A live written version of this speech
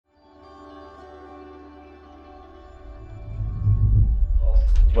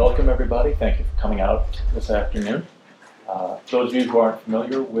Welcome, everybody. Thank you for coming out this afternoon. Those of you who aren't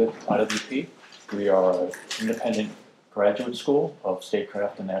familiar with IWP, we are an independent graduate school of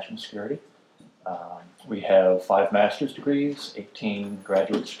statecraft and national security. We have 5 master's degrees, 18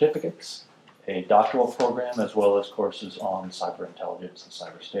 graduate certificates, a doctoral program, as well as courses on cyber intelligence and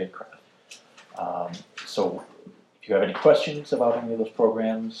cyber statecraft. So if you have any questions about any of those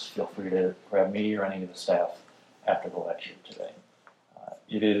programs, feel free to grab me or any of the staff after the lecture today.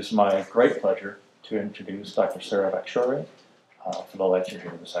 It is my great pleasure to introduce Dr. Sara Vakhshouri for the lecture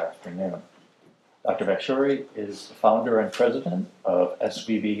here this afternoon. Dr. Vakhshouri is the founder and president of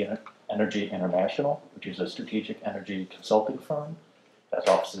SVB Energy International, which is a strategic energy consulting firm that has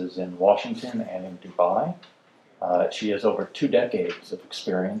offices in Washington and in Dubai. She has over 2 decades of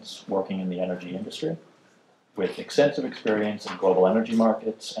experience working in the energy industry, with extensive experience in global energy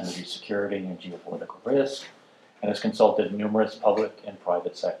markets, energy security, and geopolitical risk, and has consulted numerous public and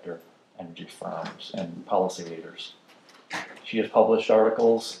private sector energy firms and policy leaders. She has published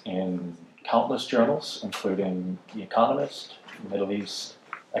articles in countless journals, including The Economist, Middle East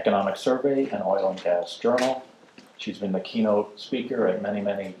Economic Survey, and Oil and Gas Journal. She's been the keynote speaker at many,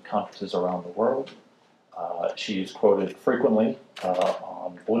 many conferences around the world. She's quoted frequently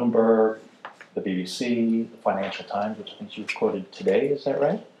on Bloomberg, the BBC, the Financial Times, which I think she was quoted today, is that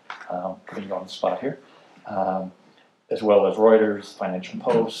right? Putting you on the spot here. As well as Reuters, Financial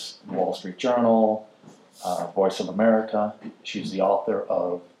Post, Wall Street Journal, Voice of America. She's the author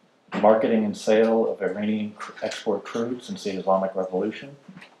of Marketing and Sale of Iranian Export Crude since the Islamic Revolution,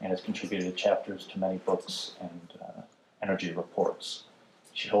 and has contributed chapters to many books and energy reports.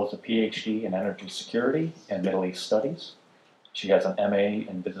 She holds a PhD in energy security and Middle East studies. She has an MA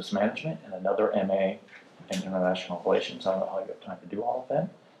in business management and another MA in international relations. I don't know how you have time to do all of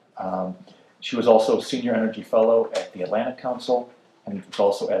that. She was also Senior Energy Fellow at the Atlantic Council and was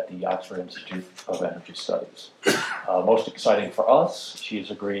also at the Oxford Institute of Energy Studies. Most exciting for us, she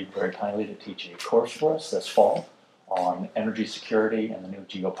has agreed very kindly to teach a course for us this fall on energy security and the new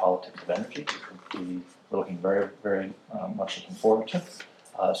geopolitics of energy, which we're looking very, very much looking forward to.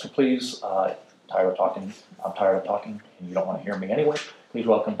 So please, I'm tired of talking, and you don't want to hear me anyway. Please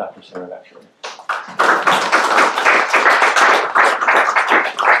welcome Dr. Sara Vakhshouri.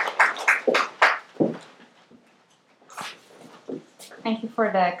 Thank you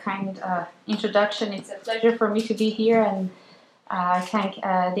for the kind introduction. It's a pleasure for me to be here, and I thank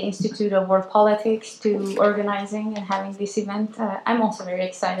the Institute of World Politics to organizing and having this event. I'm also very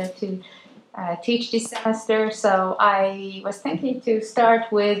excited to teach this semester, so I was thinking to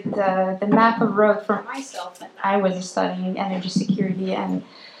start with the map of road for myself when I was studying energy security, and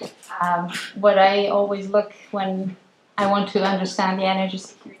what I always look when I want to understand the energy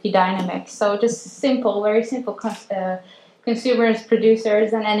security dynamics. So just simple, very simple consumers,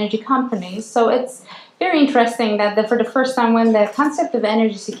 producers, and energy companies. So it's very interesting that for the first time when the concept of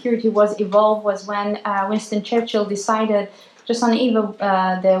energy security was evolved was when Winston Churchill decided just on the eve of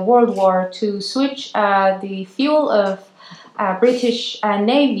the World War to switch the fuel of British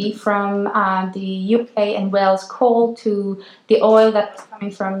Navy from the UK and Wales coal to the oil that was coming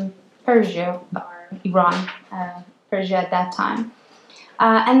from Persia, or Iran, Persia at that time.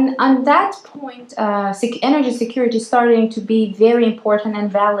 And on that point, energy security is starting to be very important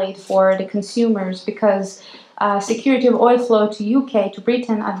and valid for the consumers, because security of oil flow to UK, to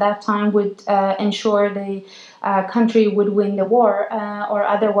Britain at that time, would ensure the country would win the war, or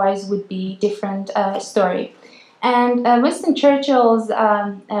otherwise would be different story. And Winston Churchill's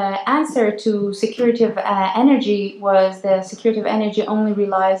answer to security of energy was the security of energy only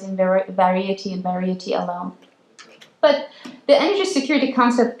relies in variety and variety alone. But the energy security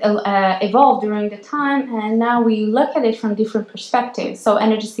concept evolved during the time, and now we look at it from different perspectives. So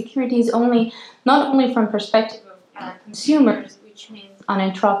energy security is not only from perspective of consumers, which means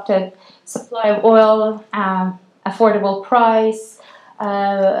uninterrupted supply of oil, affordable price,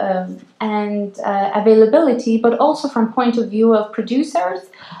 and availability, but also from point of view of producers,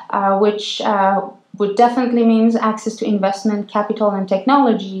 which would definitely means access to investment, capital, and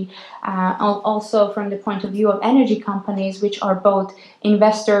technology. Also from the point of view of energy companies, which are both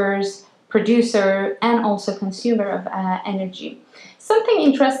investors, producer, and also consumer of energy. Something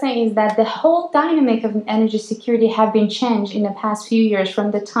interesting is that the whole dynamic of energy security have been changed in the past few years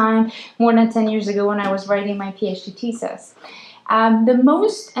from the time more than 10 years ago when I was writing my PhD thesis. The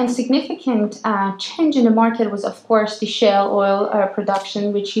most significant change in the market was, of course, the shale oil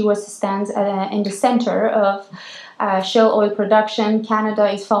production, which US stands in the center of shale oil production.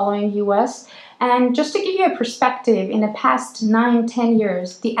 Canada is following US. And just to give you a perspective, in the past 9-10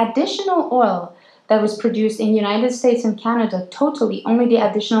 years, the additional oil that was produced in the United States and Canada totally, only the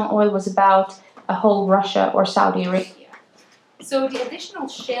additional oil was about a whole Russia or Saudi Arabia. So the additional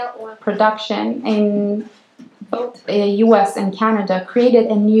shale oil production in both US and Canada created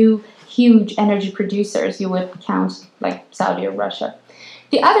a new huge energy producers, you would count like Saudi or Russia.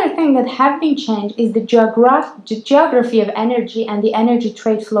 The other thing that have been changed is the geography of energy and the energy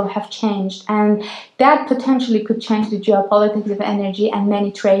trade flow have changed, and that potentially could change the geopolitics of energy and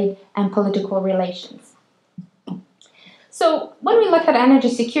many trade and political relations. So when we look at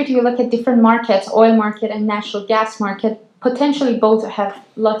energy security, we look at different markets, oil market and natural gas market. Potentially both have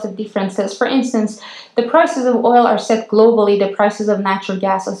lots of differences. For instance, the prices of oil are set globally. The prices of natural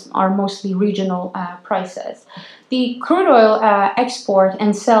gas are mostly regional prices. The crude oil export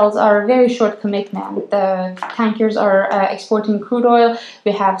and sales are a very short commitment. The tankers are exporting crude oil.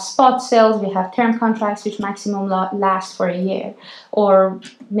 We have spot sales. We have term contracts which maximum last for a year or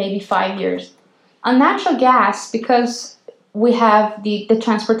maybe 5 years. On natural gas, because we have the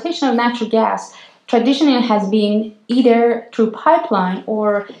transportation of natural gas, traditionally has been either through pipeline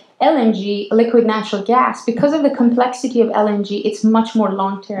or LNG, liquid natural gas. Because of the complexity of LNG, it's much more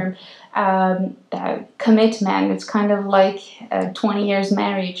long-term commitment. It's kind of like a 20 years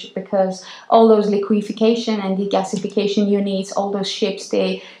marriage, because all those liquefaction and degasification units, all those ships,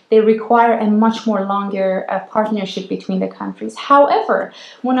 they require a much more longer partnership between the countries. However,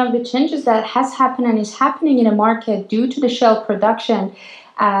 one of the changes that has happened and is happening in the market due to the shale production,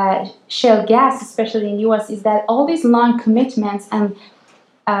 shale gas, especially in the US, is that all these long commitments and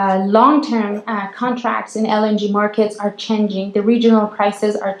long-term contracts in LNG markets are changing. The regional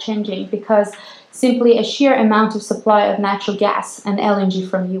prices are changing because simply a sheer amount of supply of natural gas and LNG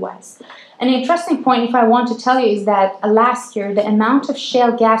from US. An interesting point, if I want to tell you, is that last year the amount of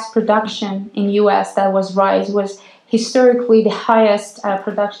shale gas production in US that was was historically the highest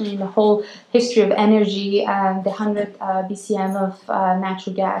production in the whole history of energy. The 100 BCM of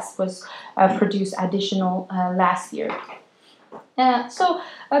natural gas was produced additional last year.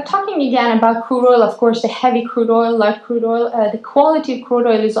 Talking again about crude oil, of course, the heavy crude oil, light crude oil, the quality of crude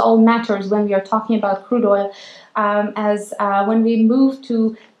oil is all matters when we are talking about crude oil. When we move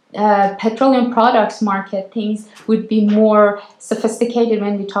to petroleum products market, things would be more sophisticated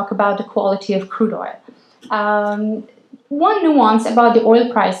when we talk about the quality of crude oil. One nuance about the oil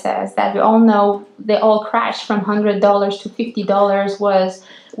prices that we all know they all crashed from $100 to $50 was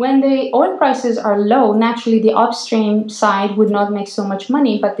when the oil prices are low, naturally the upstream side would not make so much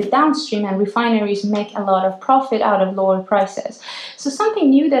money, but the downstream and refineries make a lot of profit out of low oil prices. So something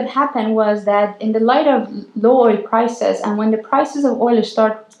new that happened was that in the light of low oil prices, and when the prices of oil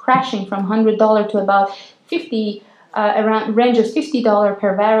start crashing from $100 to about around range of $50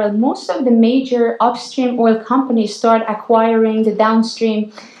 per barrel, most of the major upstream oil companies start acquiring the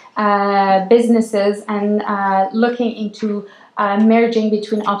downstream businesses and looking into merging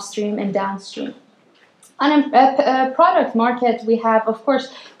between upstream and downstream. On a product market, we have, of course,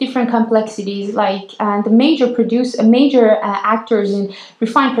 different complexities. Like the major actors in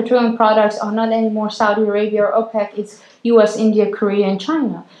refined petroleum products are not anymore Saudi Arabia or OPEC. It's U.S., India, Korea, and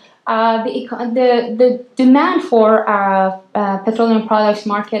China. The demand for petroleum products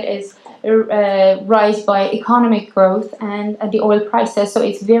market is rise by economic growth and the oil prices. So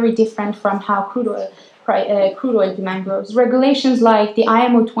it's very different from how crude oil demand grows. Regulations like the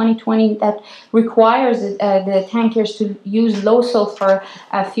IMO 2020 that requires the tankers to use low sulfur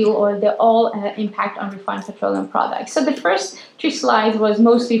fuel oil, they all impact on refined petroleum products. So the first 3 slides was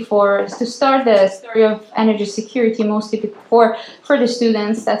mostly to start the story of energy security, mostly for the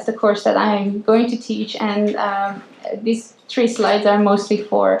students. That's the course that I'm going to teach, and these 3 slides are mostly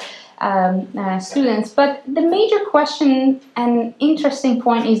for students. But the major question and interesting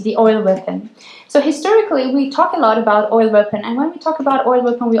point is the oil weapon. So historically, we talk a lot about oil weapon, and when we talk about oil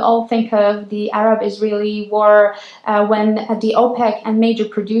weapon, we all think of the Arab-Israeli war when the OPEC and major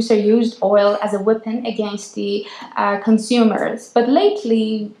producer used oil as a weapon against the consumers. But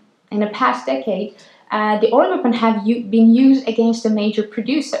lately, in the past decade, the oil weapon have been used against the major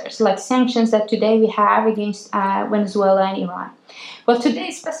producers, like sanctions that today we have against Venezuela and Iran. Well, today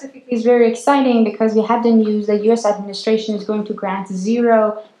specifically is very exciting because we had the news that U.S. administration is going to grant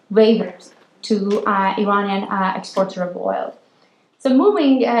 0 waivers to Iranian exporter of oil. So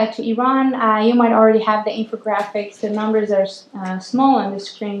moving to Iran, you might already have the infographics. The numbers are small on the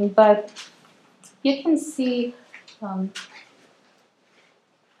screen, but you can see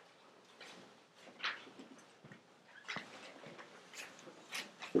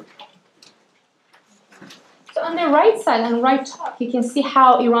So on the right side and right top, you can see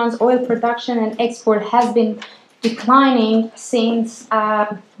how Iran's oil production and export has been declining since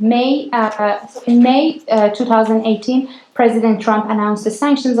May. In May 2018, President Trump announced the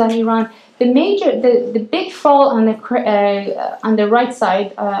sanctions on Iran. The big fall on the right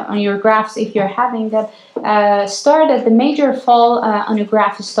side on your graphs, if you're having that, started. The major fall on the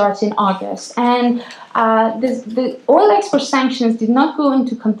graph starts in August, and the oil export sanctions did not go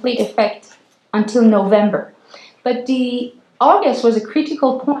into complete effect until November. But the August was a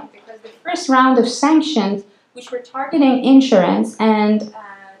critical point because the first round of sanctions, which were targeting insurance and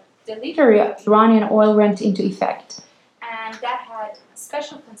delivery of Iranian oil, went into effect, and that had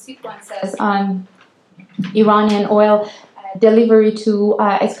special consequences on Iranian oil delivery to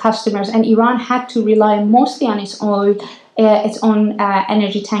its customers, and Iran had to rely mostly on its own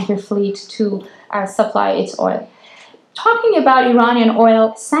energy tanker fleet to supply its oil. Talking about Iranian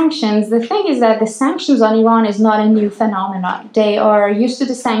oil sanctions, the thing is that the sanctions on Iran is not a new phenomenon. They are used to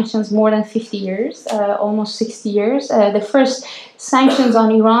the sanctions more than 50 years, almost 60 years. The first sanctions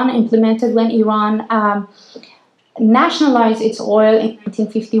on Iran implemented when Iran nationalized its oil in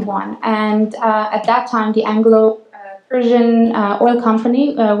 1951, and at that time the Anglo-Persian oil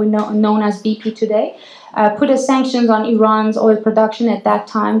company, known as BP today, put a sanctions on Iran's oil production at that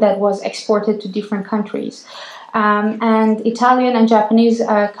time that was exported to different countries. And Italian and Japanese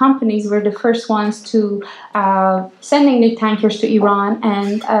companies were the first ones to sending new tankers to Iran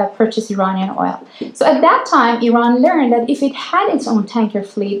and purchase Iranian oil. So at that time, Iran learned that if it had its own tanker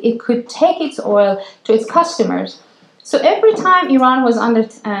fleet, it could take its oil to its customers. So every time Iran was under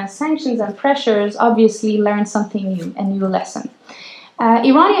sanctions and pressures, obviously learned something new, a new lesson.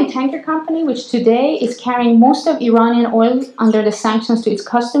 Iranian Tanker Company, which today is carrying most of Iranian oil under the sanctions to its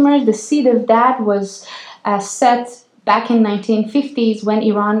customers, the seed of that was set back in 1950s when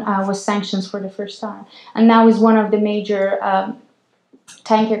Iran was sanctioned for the first time, and now is one of the major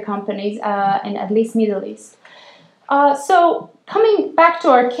tanker companies in at least Middle East. So coming back to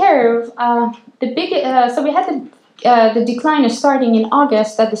our curve, so we had the decline is starting in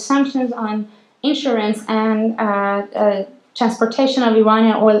August, that the sanctions on insurance and transportation of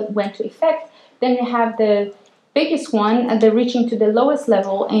Iranian oil went to effect. Then we have the biggest one, the reaching to the lowest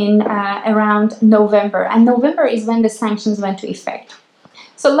level in around November. And November is when the sanctions went to effect.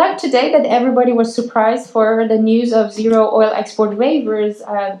 So like today, that everybody was surprised for the news of zero oil export waivers,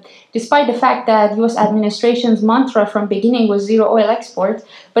 despite the fact that U.S. administration's mantra from beginning was zero oil export,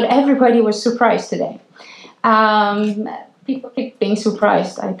 but everybody was surprised today. People keep being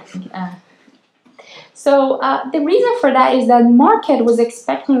surprised, I think. So the reason for that is that market was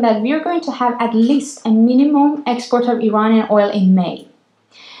expecting that we are going to have at least a minimum export of Iranian oil in May.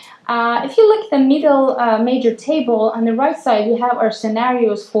 If you look at the middle major table, on the right side, we have our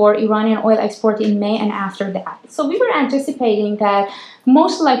scenarios for Iranian oil export in May and after that. So we were anticipating that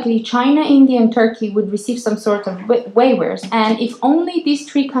most likely China, India, and Turkey would receive some sort of waivers. And if only these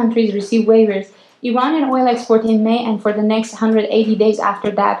three countries receive waivers, Iranian oil export in May and for the next 180 days after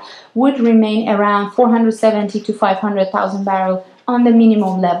that would remain around 470 to 500,000 barrels on the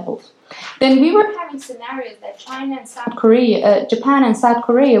minimum levels. Then we were having scenarios that China and South Korea, Japan and South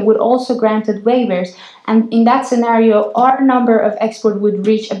Korea would also granted waivers, and in that scenario, our number of export would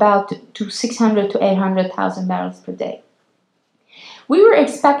reach about to 600 to 800,000 barrels per day. We were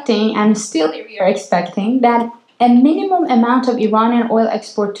expecting, and still we are expecting, that a minimum amount of Iranian oil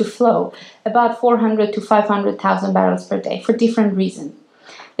export to flow, about 400 to 500,000 barrels per day, for different reasons.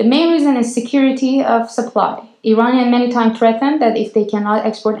 The main reason is security of supply. Iranian many times threatened that if they cannot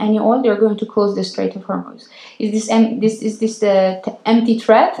export any oil, they're going to close the Strait of Hormuz. Is this the empty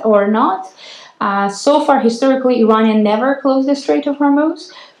threat or not? So far, historically, Iranian never closed the Strait of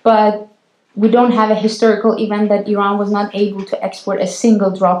Hormuz, but we don't have a historical event that Iran was not able to export a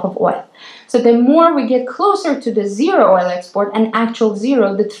single drop of oil. So the more we get closer to the zero oil export and actual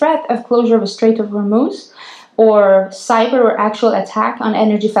zero, the threat of closure of the Strait of Hormuz or cyber or actual attack on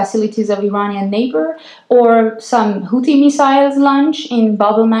energy facilities of Iranian neighbor or some Houthi missiles launch in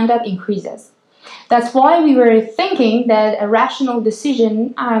Bab el-Mandab increases. That's why we were thinking that a rational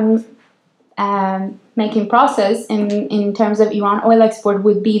decision making process in terms of Iran oil export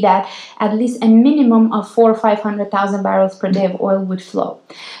would be that at least a minimum of 400,000 or 500,000 barrels per day of oil would flow.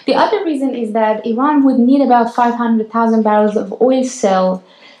 The other reason is that Iran would need about 500,000 barrels of oil sale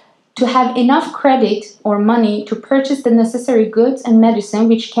to have enough credit or money to purchase the necessary goods and medicine,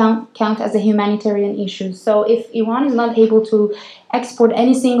 which count as a humanitarian issue. So if Iran is not able to export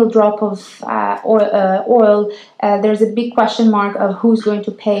any single drop of oil, there's a big question mark of who's going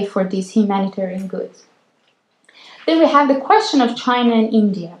to pay for these humanitarian goods. Then we have the question of China and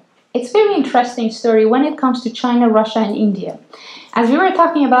India. it's a very interesting story when it comes to China, Russia, and India. As we were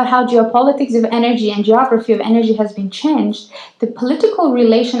talking about how geopolitics of energy and geography of energy has been changed, the political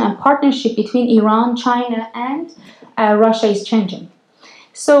relation and partnership between Iran, China, and Russia is changing.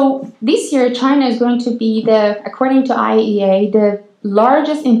 So this year, China is going to be, according to IEA, the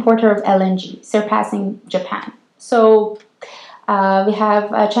largest importer of LNG, surpassing Japan. So we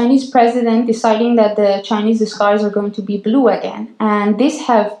have a Chinese president deciding that the Chinese skies are going to be blue again. And this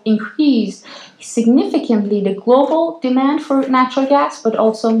have increased significantly the global demand for natural gas, but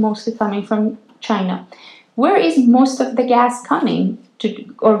also mostly coming from China. Where is most of the gas coming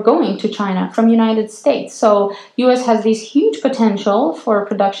to, or going to China? From United States. So US has this huge potential for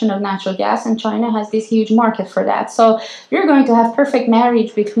production of natural gas, and China has this huge market for that. So you're going to have perfect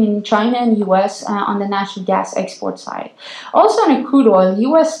marriage between China and US on the natural gas export side. Also on the crude oil,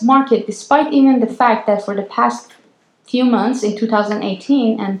 US market, despite even the fact that for the past few months in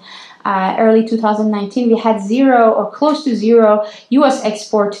 2018 and early 2019, we had zero or close to zero U.S.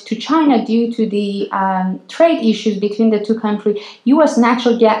 export to China due to the trade issues between the two countries. U.S.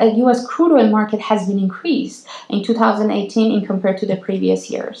 natural gas, U.S. crude oil market has been increased in 2018 in compared to the previous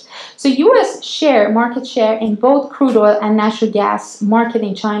years. So U.S. market share in both crude oil and natural gas market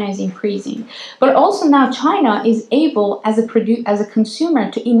in China is increasing. But also now China is able, as a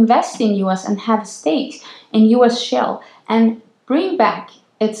consumer, to invest in U.S. and have stakes in U.S. Shale and bring back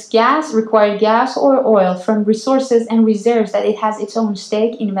its required gas or oil from resources and reserves that it has its own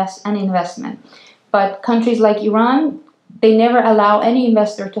stake investment. But countries like Iran, they never allow any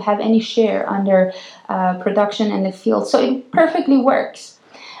investor to have any share under production in the field. So it perfectly works.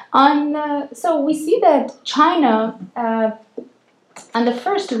 So we see that China, on the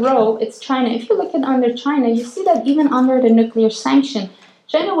first row, it's China. If you look at under China, you see that even under the nuclear sanction,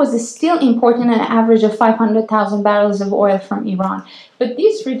 China was still importing an average of 500,000 barrels of oil from Iran. But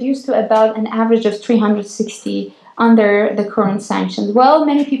this reduced to about an average of 360 under the current sanctions. Well,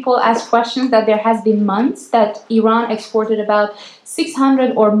 many people ask questions that there has been months that Iran exported about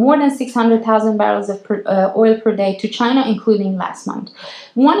 600 or more than 600,000 barrels of oil per day to China, including last month.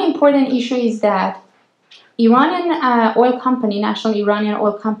 One important issue is that Iranian oil company, National Iranian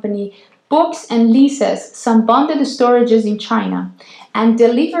Oil Company, books and leases some bonded storages in China and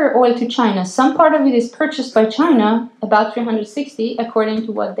deliver oil to China. Some part of it is purchased by China, about 360, according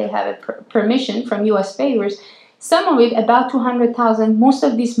to what they have a permission from U.S. favors. Some of it, about 200,000, most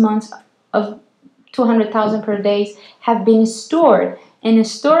of these months of 200,000 per day, have been stored in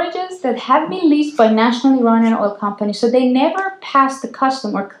storages that have been leased by National Iranian Oil Company. So they never passed the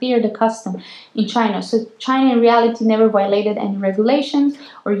custom or cleared the custom in China. So China in reality never violated any regulations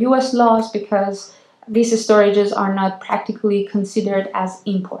or U.S. laws because these storages are not practically considered as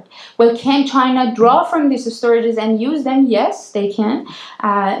import. Well, can China draw from these storages and use them? Yes, they can.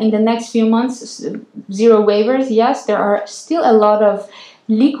 In the next few months, zero waivers. Yes, there are still a lot of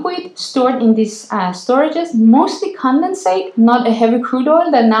liquid stored in these storages, mostly condensate, not a heavy crude oil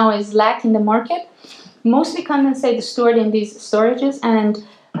that now is lacking in the market. Mostly condensate is stored in these storages, and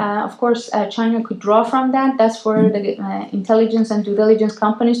of course, China could draw from that. That's for the intelligence and due diligence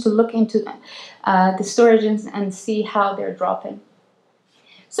companies to look into the storages and see how they're dropping.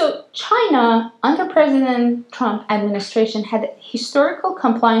 So China, under President Trump administration, had historical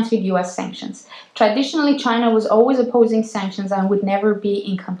compliance with U.S. sanctions. Traditionally, China was always opposing sanctions and would never be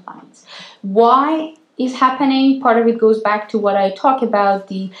in compliance. Why is happening? Part of it goes back to what I talk about,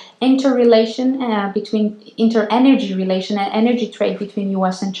 the inter-energy relation and energy trade between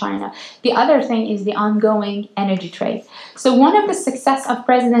U.S. and China. The other thing is the ongoing energy trade. So one of the success of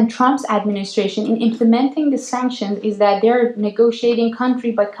President Trump's administration in implementing the sanctions is that they're negotiating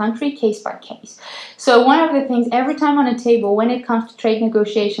country by country, case by case. So one of the things every time on a table when it comes to trade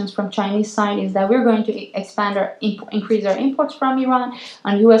negotiations from Chinese side is that we're going to increase our imports from Iran.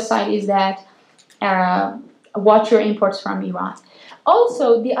 On U.S. side is that watch your imports from Iran.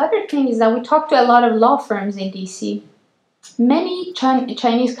 Also, the other thing is that we talked to a lot of law firms in DC. Many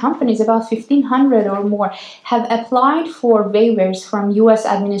Chinese companies, about 1,500 or more, have applied for waivers from U.S.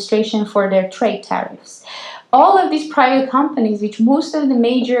 administration for their trade tariffs. All of these private companies, which most of the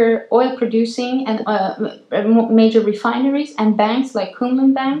major oil producing and major refineries and banks like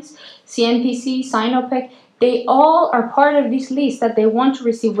Kunlun Banks, CNPC, Sinopec, they all are part of this list that they want to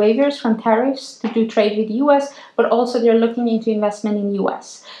receive waivers from tariffs to do trade with the U.S., but also they're looking into investment in the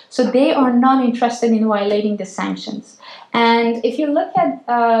U.S. So they are not interested in violating the sanctions. And if you look at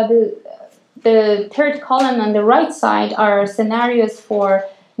the third column on the right side are scenarios for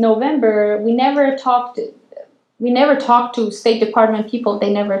November. We never talked we never talk to State Department people.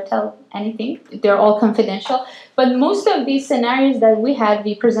 They never tell anything. They're all confidential. But most of these scenarios that we had,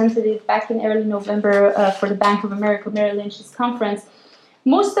 we presented it back in early November for the Bank of America Merrill Lynch's conference.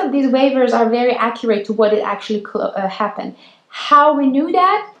 Most of these waivers are very accurate to what it actually happened. How we knew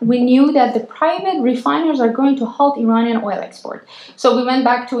that? We knew that the private refiners are going to halt Iranian oil export. So we went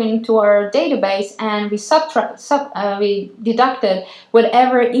back into our database and we deducted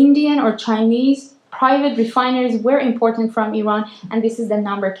whatever Indian or Chinese private refiners were imported from Iran, and this is the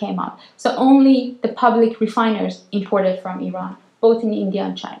number came up. So only the public refiners imported from Iran, both in India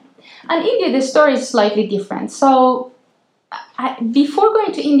and China. And India, the story is slightly different. So before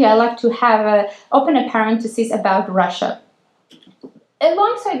going to India, I'd like to open a parenthesis about Russia.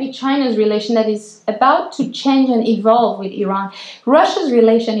 Alongside with China's relation that is about to change and evolve with Iran, Russia's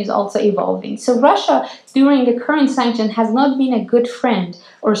relation is also evolving. So Russia, during the current sanctions, has not been a good friend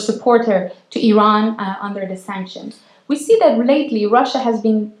or supporter to Iran under the sanctions. We see that lately Russia has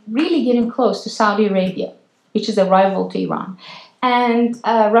been really getting close to Saudi Arabia, which is a rival to Iran. And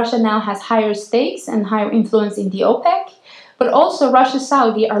Russia now has higher stakes and higher influence in the OPEC, but also Russia and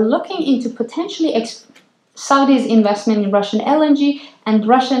Saudi are looking into potentially Saudi's investment in Russian LNG and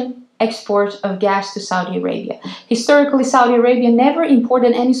Russian export of gas to Saudi Arabia. Historically, Saudi Arabia never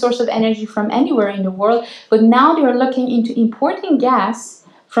imported any source of energy from anywhere in the world, but now they are looking into importing gas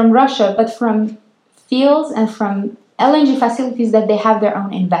from Russia, but from fields and from LNG facilities that they have their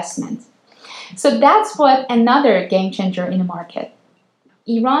own investment. So that's what another game changer in the market.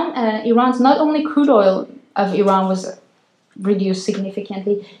 Iran's not only crude oil of Iran was reduced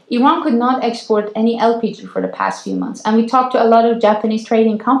significantly. Iran could not export any LPG for the past few months. And we talked to a lot of Japanese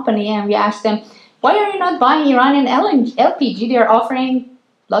trading company and we asked them, why are you not buying Iranian LPG? They're offering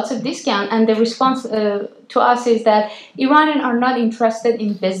lots of discount. And the response to us is that Iranians are not interested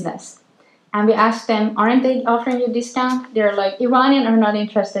in business. And we asked them, aren't they offering you discount? They're like, Iranians are not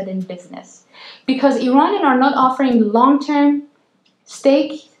interested in business. Because Iranians are not offering long-term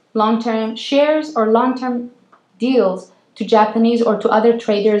stake, long-term shares, or long-term deals to Japanese or to other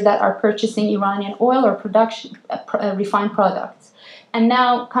traders that are purchasing Iranian oil or production refined products. And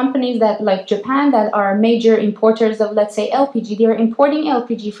now companies that like Japan that are major importers of, let's say, LPG, they are importing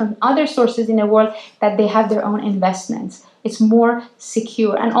LPG from other sources in the world that they have their own investments. It's more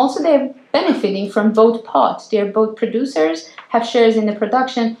secure. And also they're benefiting from both pots. They're both producers, have shares in the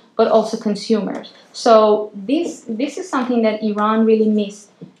production, but also consumers. So this is something that Iran really missed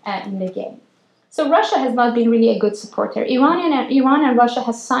in the game. So Russia has not been really a good supporter. Iran and Russia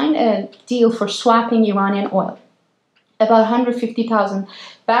has signed a deal for swapping Iranian oil. About 150,000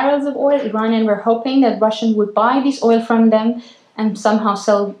 barrels of oil. Iranians were hoping that Russian would buy this oil from them and somehow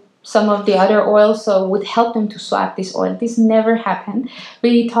sell some of the other oil, so would help them to swap this oil. This never happened.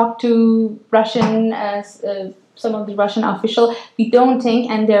 We talked to some of the Russian officials. We don't think,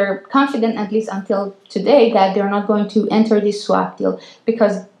 and they're confident at least until today, that they're not going to enter this swap deal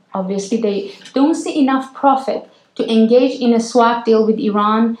because obviously they don't see enough profit to engage in a swap deal with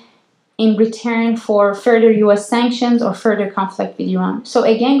Iran in return for further U.S. sanctions or further conflict with Iran. So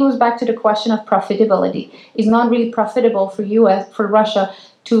again, goes back to the question of profitability. It's not really profitable for Russia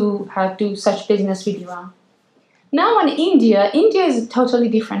to do such business with Iran. Now on India is a totally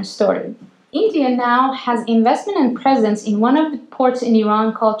different story. India now has investment and presence in one of the ports in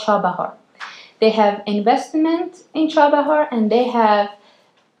Iran called Chabahar. They have investment in Chabahar and they have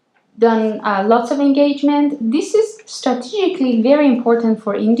done lots of engagement. This is strategically very important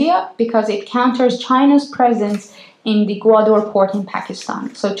for India because it counters China's presence in the Gwadar port in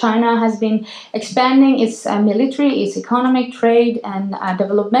Pakistan. So China has been expanding its military, its economic, trade, and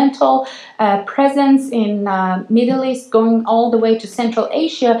developmental presence in Middle East, going all the way to Central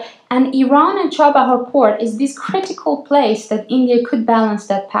Asia. And Iran and Chabahar port is this critical place that India could balance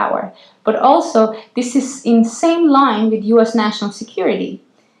that power. But also, this is in same line with U.S. national security.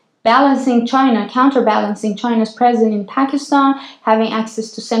 Counterbalancing China's presence in Pakistan, having access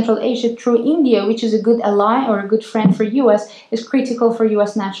to Central Asia through India, which is a good ally or a good friend for US, is critical for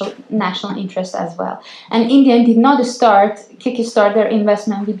US national interest as well. And India did not kickstart their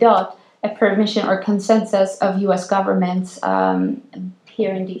investment without a permission or consensus of US governments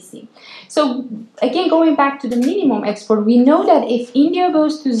here in DC. So again, going back to the minimum export, we know that if India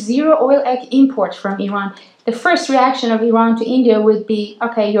goes to zero oil imports from Iran, the first reaction of Iran to India would be,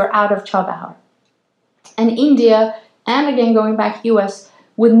 okay, you're out of Chabahar. And India, and again going back US,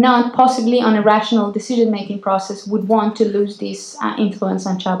 would not possibly on a rational decision-making process would want to lose this influence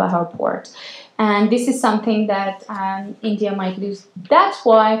on Chabahar port. And this is something that India might lose. That's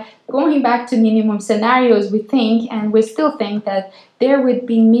why, going back to minimum scenarios, we think, and we still think that there would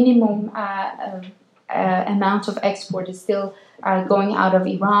be minimum amount of export is still going out of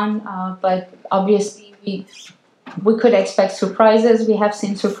Iran, but obviously we could expect surprises. We have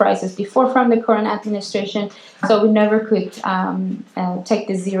seen surprises before from the current administration, so we never could take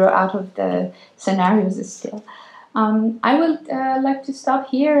the zero out of the scenarios still. I would like to stop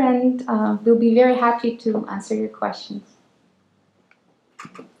here, and we'll be very happy to answer your questions.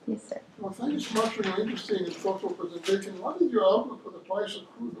 Yes, sir. Well, thank you so much for your interesting and thoughtful presentation. What is your outlook for the price of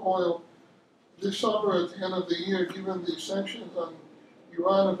crude oil this summer at the end of the year, given the sanctions on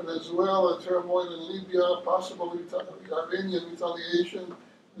Iran and Venezuela, turmoil in Libya, possible Iranian retaliation in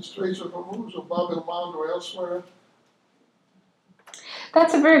the Straits of Hormuz or Bab el-Mandeb or elsewhere?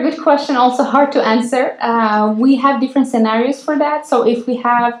 That's a very good question, also hard to answer. We have different scenarios for that. So if we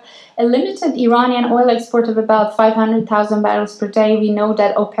have a limited Iranian oil export of about 500,000 barrels per day, we know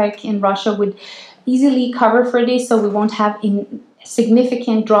that OPEC in Russia would easily cover for this, so we won't have a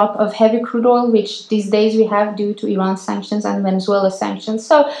significant drop of heavy crude oil, which these days we have due to Iran sanctions and Venezuela sanctions.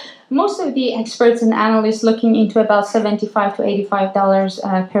 So most of the experts and analysts looking into about $75 to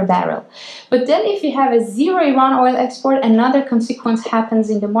 $85 per barrel. But then if you have a zero Iran oil export, another consequence happens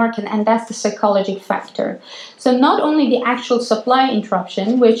in the market, and that's the psychological factor. So not only the actual supply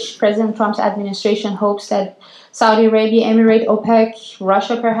interruption, which President Trump's administration hopes that Saudi Arabia, Emirate, OPEC,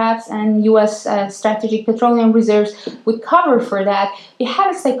 Russia perhaps, and U.S. strategic petroleum reserves would cover for that, it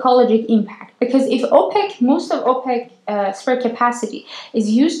had a psychological impact. Because if OPEC, most of OPEC spare capacity is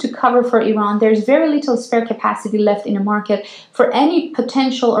used to cover for Iran, there's very little spare capacity left in the market for any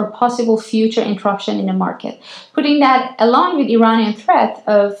potential or possible future interruption in the market. Putting that along with Iranian threat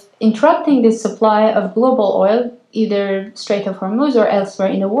of interrupting the supply of global oil, either Strait of Hormuz or elsewhere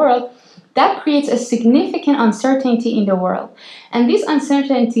in the world, that creates a significant uncertainty in the world. And this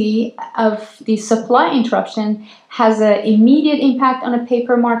uncertainty of the supply interruption has an immediate impact on the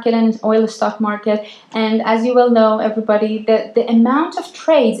paper market and oil stock market. And as you well know, everybody, the amount of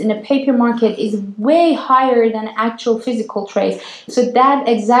trades in the paper market is way higher than actual physical trades. So that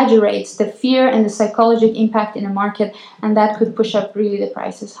exaggerates the fear and the psychological impact in the market, and that could push up really the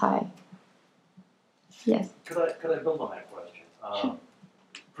prices high. Yes? Could I build on that question? Sure.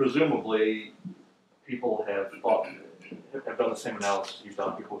 Presumably, people have done the same analysis you've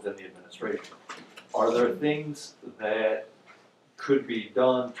done, people within the administration. Are there things that could be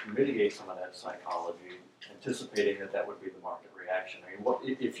done to mitigate some of that psychology, anticipating that would be the market reaction? I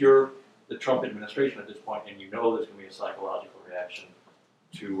mean, if you're the Trump administration at this point and you know there's going to be a psychological reaction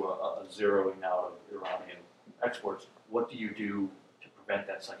to a zeroing out of Iranian exports, what do you do to prevent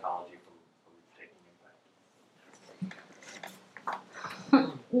that psychology from taking impact?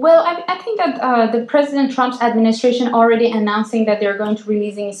 Well, I think that the President Trump's administration already announcing that they're going to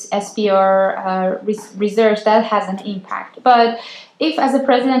releasing SPR reserves, that has an impact. But if, as a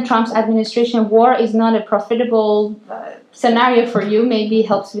President Trump's administration, war is not a profitable scenario for you, maybe it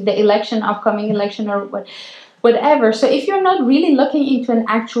helps with the election, upcoming election, or whatever. So if you're not really looking into an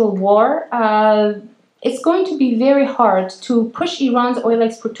actual war, it's going to be very hard to push Iran's oil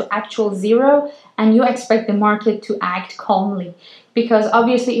export to actual zero, and you expect the market to act calmly. Because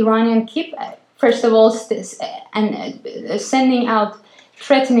obviously Iranian keep, first of all, sending out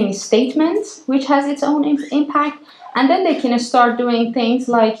threatening statements, which has its own impact. And then they can start doing things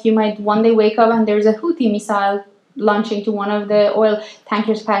like you might one day wake up and there's a Houthi missile launching to one of the oil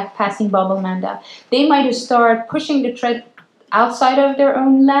tankers passing Bab el-Mandeb. They might start pushing the threat outside of their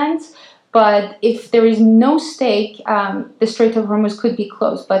own lands. But if there is no stake, the Strait of Hormuz could be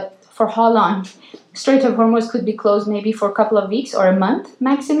closed. But for how long? Strait of Hormuz could be closed maybe for a couple of weeks or a month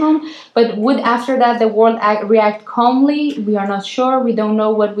maximum. But would after that the world react calmly? We are not sure. We don't know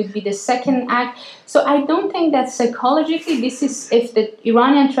what would be the second act. So I don't think that psychologically this is, if the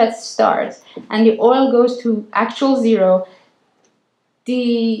Iranian threat starts and the oil goes to actual zero,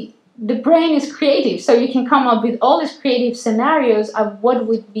 the brain is creative, so you can come up with all these creative scenarios of what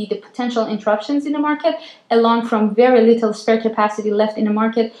would be the potential interruptions in the market, along from very little spare capacity left in the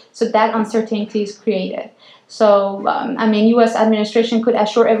market, so that uncertainty is created. So, U.S. administration could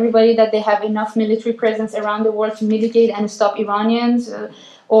assure everybody that they have enough military presence around the world to mitigate and stop Iranians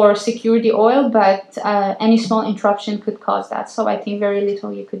or secure the oil, but any small interruption could cause that. So I think very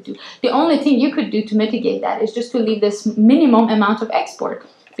little you could do. The only thing you could do to mitigate that is just to leave this minimum amount of export.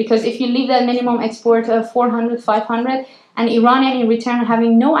 Because if you leave that minimum export of 400, 500, and Iranian in return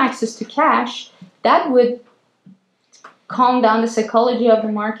having no access to cash, that would calm down the psychology of the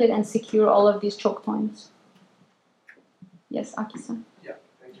market and secure all of these choke points. Yes, Aki-san. Yeah,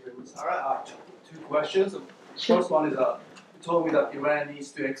 thank you very much, Sara. Two questions. The Sure. first one is, you told me that Iran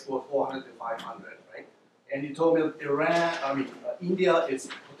needs to export 400 to 500, right? And you told me that India is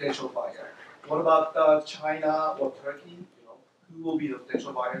potential buyer. What about China or Turkey? Who will be the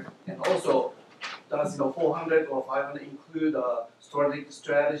potential buyers? And also, does 400 or 500 include a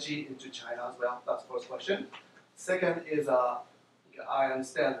strategy into China as well? That's the first question. Second is, I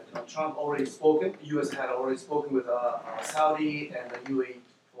understand that Trump already spoken. U.S. had already spoken with Saudi and the UAE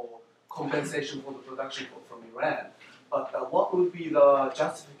for compensation for the production from Iran. But what would be the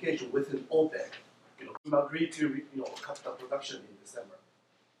justification within OPEC? Agree to cut the production in December.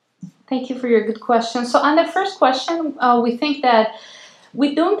 Thank you for your good question. So on the first question, we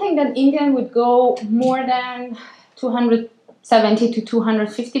don't think that India would go more than 270 to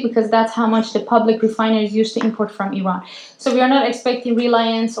 250 because that's how much the public refineries used to import from Iran. So we are not expecting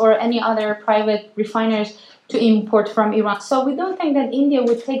Reliance or any other private refiners to import from Iran. So we don't think that India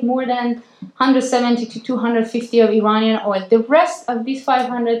would take more than 170 to 250 of Iranian oil. The rest of these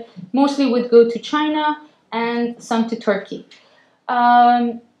 500 mostly would go to China and some to Turkey.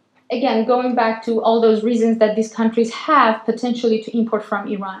 Again, going back to all those reasons that these countries have potentially to import from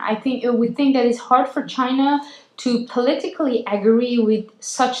Iran, we think that it's hard for China to politically agree with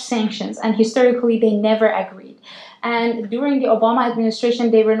such sanctions, and historically they never agreed. And during the Obama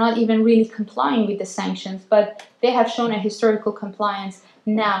administration, they were not even really complying with the sanctions, but they have shown a historical compliance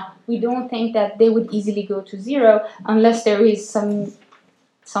now. We don't think that they would easily go to zero unless there is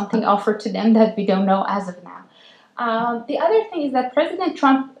something offered to them that we don't know as of now. The other thing is that President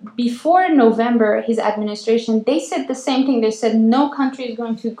Trump, before November, his administration, they said the same thing. They said no country is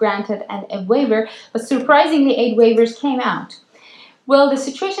going to grant it a waiver, but surprisingly, 8 waivers came out. Well, the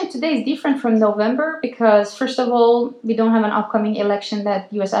situation today is different from November because, first of all, we don't have an upcoming election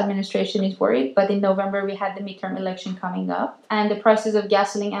that U.S. administration is worried, but in November we had the midterm election coming up, and the prices of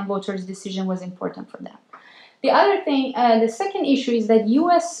gasoline and voters' decision was important for them. The other thing, the second issue is that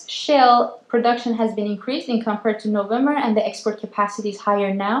U.S. shale production has been increased in compared to November, and the export capacity is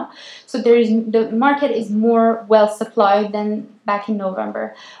higher now. So the market is more well supplied than back in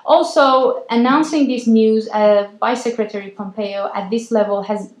November. Also, announcing this news by Secretary Pompeo at this level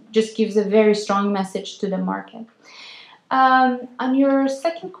just gives a very strong message to the market. And your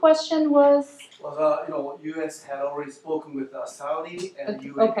second question was? U.S. had already spoken with Saudi and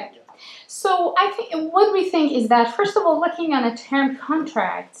UAE. Okay. So I think what we think is that, first of all, looking on a term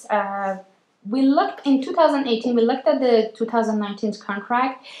contract, we looked in 2018, we looked at the 2019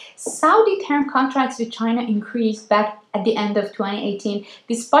 contract. Saudi term contracts with China increased back at the end of 2018,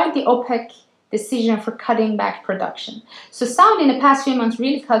 despite the OPEC decision for cutting back production. So Saudi in the past few months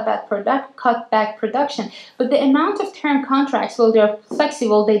really cut back production, but the amount of term contracts, well, they're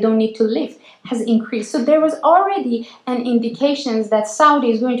flexible, they don't need to lift, has increased. So there was already an indication that Saudi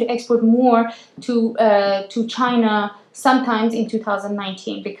is going to export more to China sometimes in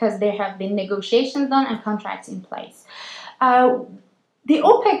 2019 because there have been negotiations done and contracts in place. The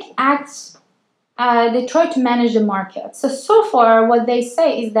OPEC acts, they try to manage the market. So far what they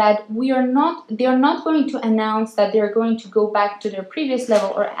say is that they are not going to announce that they're going to go back to their previous level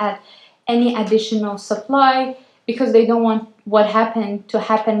or add any additional supply because they don't want what happened to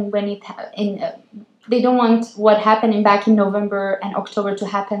happen they don't want what happened back in November and October to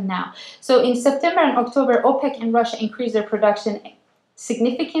happen now. So in September and October, OPEC and Russia increased their production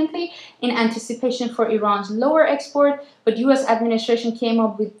significantly in anticipation for Iran's lower export, but U.S. administration came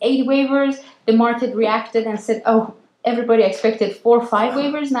up with 8 waivers. The market reacted and said, oh, everybody expected 4 or 5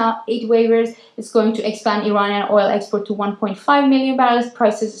 waivers. Now 8 waivers is going to expand Iranian oil export to 1.5 million barrels.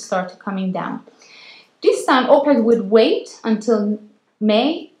 Prices start coming down. This time, OPEC would wait until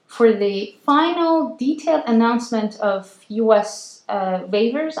May for the final detailed announcement of U.S.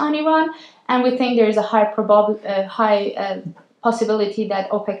 waivers on Iran, and we think there is a high possibility that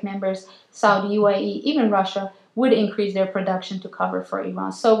OPEC members, Saudi, UAE, even Russia, would increase their production to cover for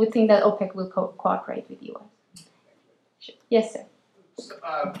Iran. So we think that OPEC will cooperate with U.S. Sure. Yes, sir.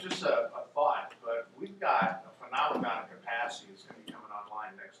 Just a thought, but we've got a phenomenon of capacity that's going to be coming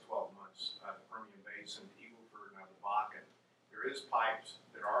online next 12 months. The Permian Basin, Eagle Ford, and the Bakken. There is pipes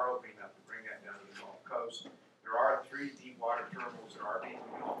that are opening up to bring that down to the Gulf Coast. There are 3 deep water terminals that are being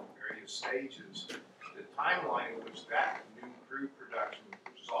built in various stages. The timeline in which that new crude production,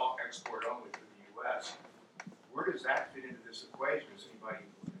 which is all export only to the U.S., where does that fit into this equation? Is anybody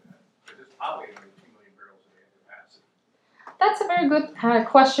looking at that? Because it's probably only 2 million barrels a day of capacity. That's a very good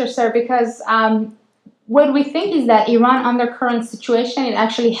question, sir, because what we think is that Iran, under current situation, it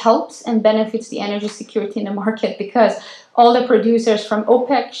actually helps and benefits the energy security in the market because all the producers from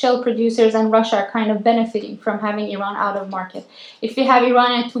OPEC, Shale producers, and Russia are kind of benefiting from having Iran out of market. If we have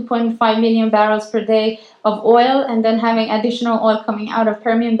Iran at 2.5 million barrels per day of oil and then having additional oil coming out of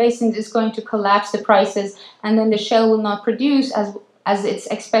Permian Basin, is going to collapse the prices, and then the Shale will not produce as it's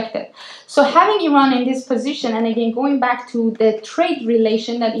expected. So having Iran in this position, and again going back to the trade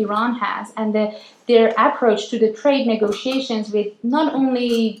relation that Iran has and their approach to the trade negotiations with not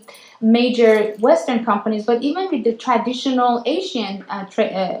only major Western companies, but even with the traditional Asian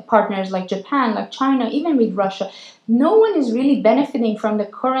partners like Japan, like China, even with Russia, no one is really benefiting from the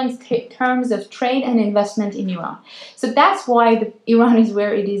current terms of trade and investment in Iran. So that's why Iran is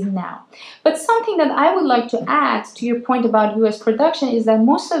where it is now. But something that I would like to add to your point about US production is that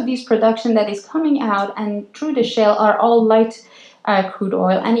most of these production that is coming out and through the shale are all light crude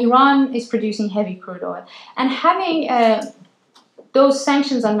oil, and Iran is producing heavy crude oil. And having those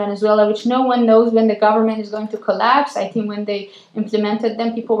sanctions on Venezuela, which no one knows when the government is going to collapse. I think when they implemented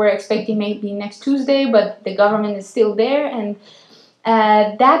them, people were expecting maybe next Tuesday, but the government is still there. And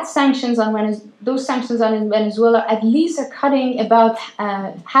those sanctions on Venezuela at least are cutting about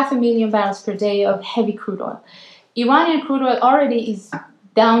 500,000 barrels per day of heavy crude oil. Iranian crude oil already is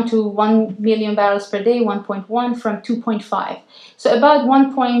down to 1 million barrels per day, 1.1 from 2.5. So about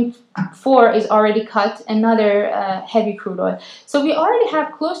 1.4 is already cut, another heavy crude oil. So we already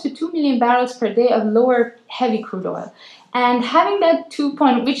have close to 2 million barrels per day of lower heavy crude oil. And having that 2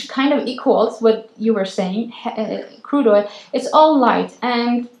 point, which kind of equals what you were saying, crude oil, it's all light.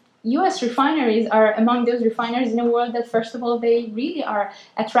 And US refineries are among those refineries in the world that, first of all, they really are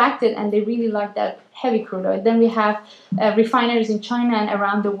attracted and they really like that heavy crude oil. Then we have refineries in China and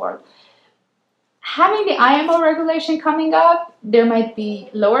around the world. Having the IMO regulation coming up, there might be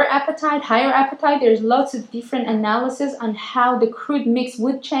lower appetite, higher appetite. There's lots of different analysis on how the crude mix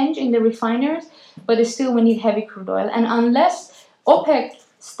would change in the refiners, but still we need heavy crude oil. And unless OPEC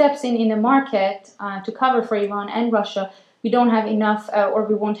steps in the market to cover for Iran and Russia, we don't have enough or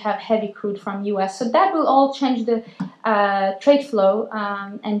we won't have heavy crude from US. So that will all change the trade flow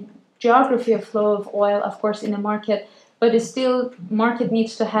and geography of flow of oil, of course, in the market. But still, market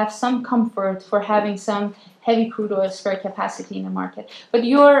needs to have some comfort for having some heavy crude oil spare capacity in the market. But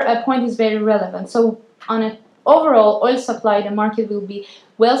your point is very relevant. So on an overall oil supply, the market will be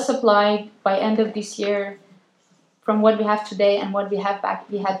well supplied by end of this year from what we have today and what we had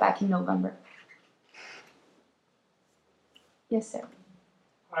back in November. Yes, sir.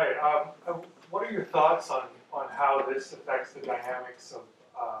 Hi. What are your thoughts on how this affects the dynamics of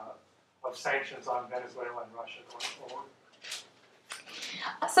sanctions on Venezuela and Russia going forward?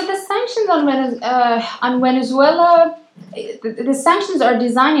 So the sanctions on Venezuela, the sanctions are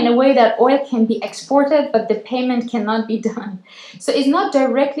designed in a way that oil can be exported, but the payment cannot be done. So it's not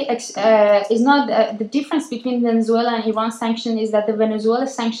directly, the difference between Venezuela and Iran sanction is that the Venezuela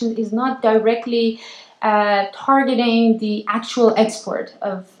sanction is not directly targeting the actual export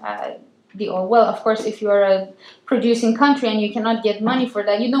of the oil. Well, of course, if you are a producing country and you cannot get money for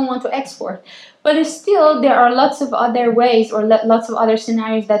that, you don't want to export. But still, there are lots of other ways or lots of other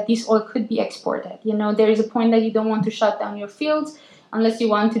scenarios that this oil could be exported. You know, there is a point that you don't want to shut down your fields unless you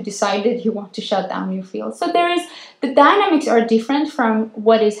want to decide that you want to shut down your fields. So the dynamics are different from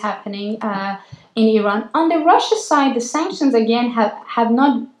what is happening in Iran. On the Russia side, the sanctions again have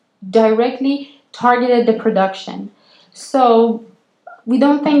not directly targeted the production. So we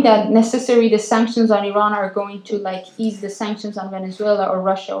don't think that necessarily the sanctions on Iran are going to ease the sanctions on Venezuela or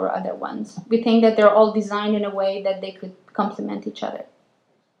Russia or other ones. We think that they're all designed in a way that they could complement each other.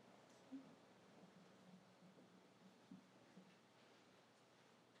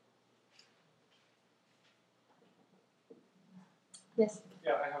 Yes.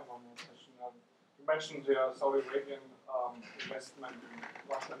 Yeah, I have one more question. You mentioned the Saudi Arabian investment in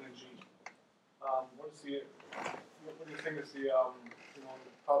Russian LNG. What do you think is the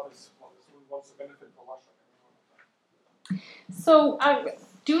purpose? What's the benefit for Russia? So,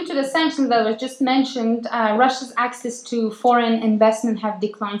 due to the sanctions that was just mentioned, Russia's access to foreign investment have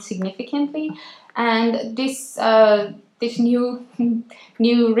declined significantly, and this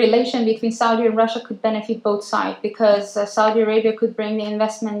new relation between Saudi and Russia could benefit both sides because Saudi Arabia could bring the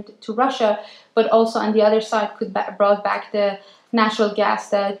investment to Russia, but also on the other side could brought back the natural gas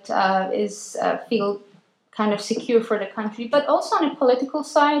that feel kind of secure for the country. But also on a political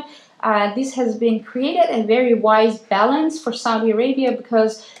side, this has been created a very wise balance for Saudi Arabia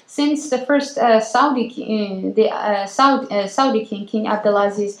because since the first Saudi king, King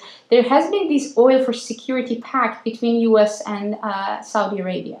Abdulaziz, there has been this oil for security pact between US and Saudi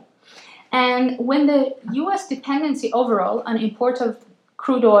Arabia. And when the US dependency overall on import of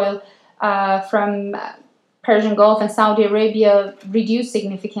crude oil from Persian Gulf and Saudi Arabia reduced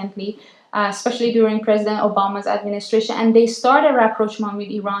significantly, especially during President Obama's administration, and they start a rapprochement with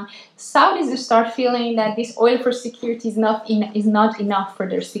Iran, Saudis start feeling that this oil for security is not enough for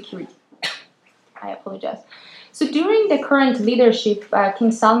their security. I apologize. So during the current leadership,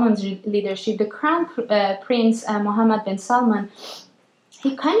 King Salman's leadership, the Crown Prince Mohammed bin Salman,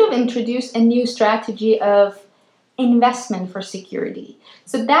 he kind of introduced a new strategy of investment for security.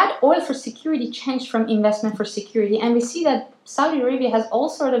 So that oil for security changed from investment for security, and we see that Saudi Arabia has all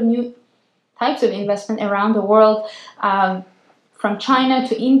sort of new types of investment around the world, from China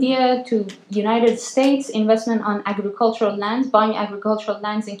to India to United States, investment on agricultural lands, buying agricultural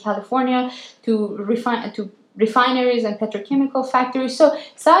lands in California, to refineries and petrochemical factories. So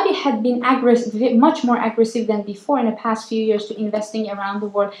Saudi had been much more aggressive than before in the past few years to investing around the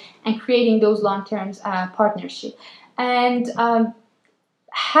world and creating those long-term partnerships. And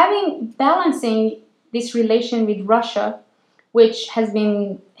balancing this relation with Russia, which has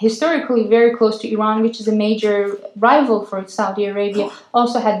been historically very close to Iran, which is a major rival for Saudi Arabia,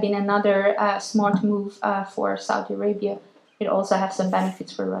 also had been another smart move for Saudi Arabia. It also has some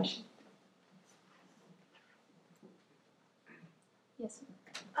benefits for Russia. Yes.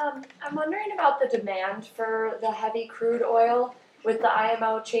 I'm wondering about the demand for the heavy crude oil with the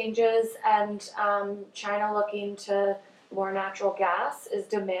IMO changes and China looking to more natural gas. Is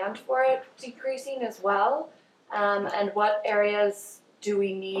demand for it decreasing as well? And what areas do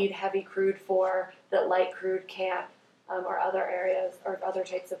we need heavy crude for that light crude can't, or other areas or other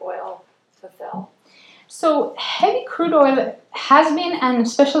types of oil fulfill? So heavy crude oil has been, and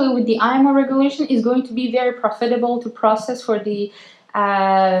especially with the IMO regulation, is going to be very profitable to process for the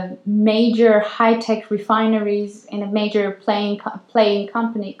major high-tech refineries in a major playing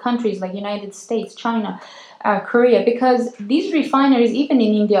countries like United States, China, Korea, because these refineries, even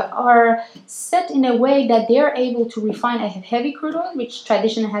in India, are set in a way that they are able to refine a heavy crude oil, which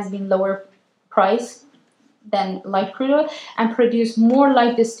traditionally has been lower price than light crude oil, and produce more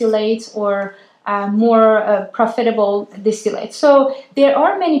light distillates or more profitable distillates. So there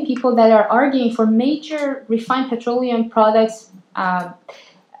are many people that are arguing for major refined petroleum products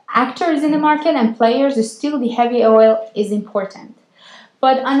actors in the market and players. Still the heavy oil is important.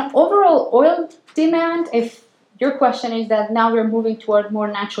 But on overall oil demand, if your question is that now we're moving toward more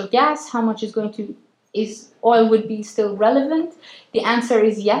natural gas, how much is oil would be still relevant? The answer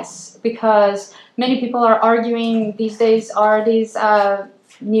is yes, because many people are arguing these days, are these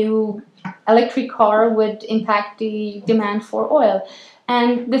new electric car would impact the demand for oil.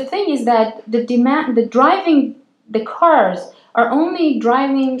 And the thing is that the cars are only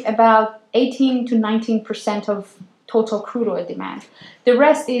driving about 18 to 19% of total crude oil demand. The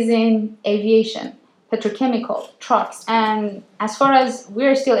rest is in aviation, petrochemical, trucks, and as far as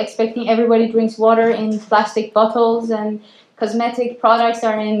we're still expecting, everybody drinks water in plastic bottles and cosmetic products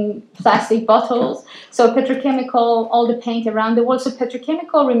are in plastic bottles. So petrochemical, all the paint around the world. So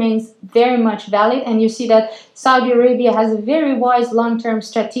petrochemical remains very much valid, and you see that Saudi Arabia has a very wise long-term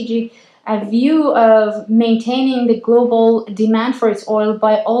strategic view of maintaining the global demand for its oil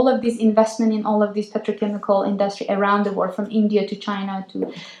by all of this investment in all of this petrochemical industry around the world, from India to China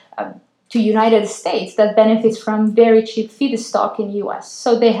to United States, that benefits from very cheap feedstock in US.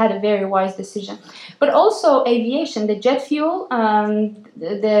 So they had a very wise decision. But also aviation, the jet fuel,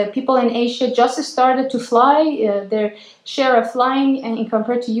 the people in Asia just started to fly. Their share of flying in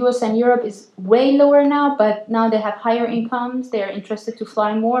compared to US and Europe is way lower now, but now they have higher incomes. They're interested to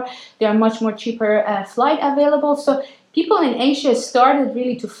fly more. There are much more cheaper flight available. So people in Asia started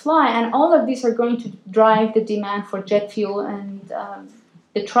really to fly, and all of these are going to drive the demand for jet fuel and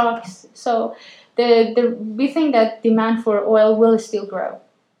the trucks. So we think that demand for oil will still grow.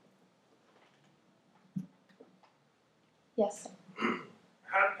 Yes.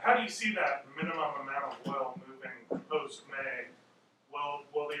 How do you see that minimum amount of oil moving post-May?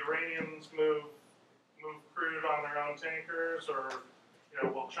 Will the Iranians move crude on their own tankers, or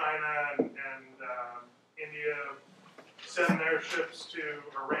will China and India send their ships to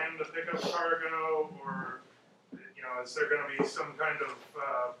Iran to pick up cargo, or is there going to be some kind of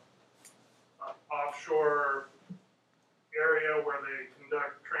offshore area where they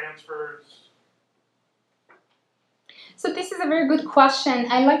conduct transfers? So this is a very good question.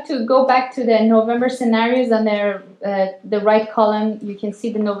 I'd like to go back to the November scenarios on the right column. You can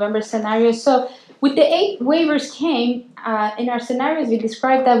see the November scenarios. So with the 8 waivers came, in our scenarios we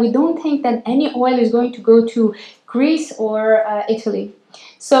described that we don't think that any oil is going to go to Greece or Italy.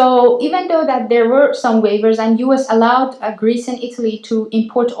 So even though that there were some waivers and US allowed Greece and Italy to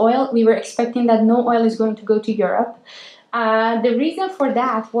import oil, we were expecting that no oil is going to go to Europe. The reason for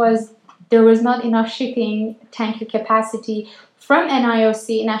that was there was not enough shipping tanker capacity from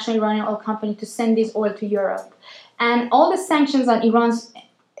NIOC, National Iranian Oil Company, to send this oil to Europe. And all the sanctions on Iran's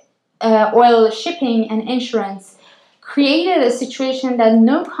oil shipping and insurance created a situation that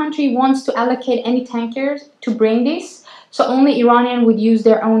no country wants to allocate any tankers to bring this. So only Iranian would use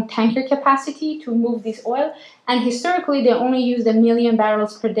their own tanker capacity to move this oil. And historically, they only used 1 million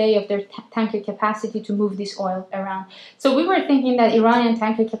barrels per day of their tanker capacity to move this oil around. So we were thinking that Iranian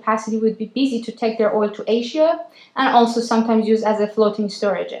tanker capacity would be busy to take their oil to Asia and also sometimes use as a floating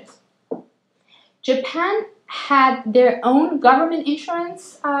storages. Japan had their own government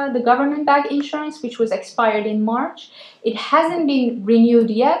insurance, the government-backed insurance, which was expired in March. It hasn't been renewed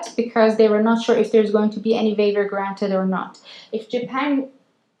yet because they were not sure if there's going to be any waiver granted or not. If Japan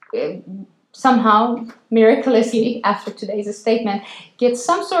somehow, miraculously, after today's statement, gets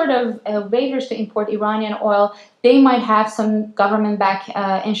some sort of waivers to import Iranian oil, they might have some government-backed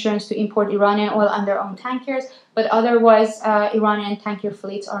insurance to import Iranian oil on their own tankers, but otherwise, Iranian tanker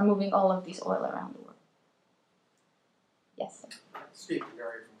fleets are moving all of this oil around the world. Yes, sir. Steve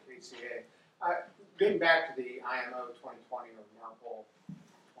Gary from KCA. Getting back to the IMO 2020 or MARPOL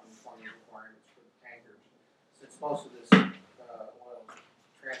 2020 requirements for the tankers, since most of this oil is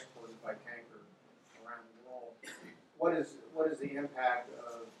transported by tanker around the world, what is the impact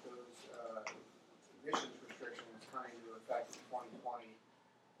of those emissions restrictions coming into effect in 2020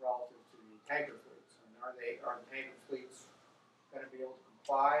 relative to the tanker fleets? And are the tanker fleets going to be able to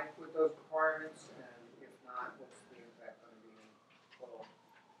comply with those requirements? And if not, what's the impact going to be in total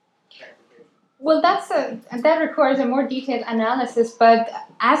transportation? Well, that requires a more detailed analysis, but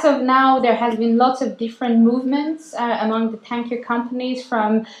as of now, there has been lots of different movements among the tanker companies,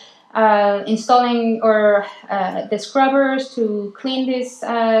 from installing or the scrubbers to clean these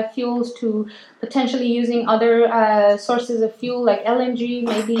fuels to potentially using other sources of fuel like LNG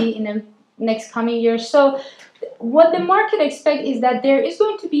maybe in the next coming years. So what the market expects is that there is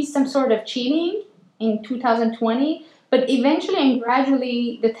going to be some sort of cheating in 2020, but eventually and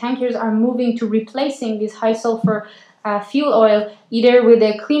gradually the tankers are moving to replacing this high sulfur fuel oil either with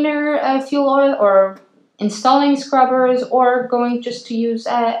a cleaner fuel oil or installing scrubbers or going just to use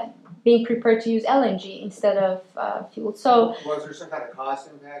being prepared to use LNG instead of fuel. So was there some kind of cost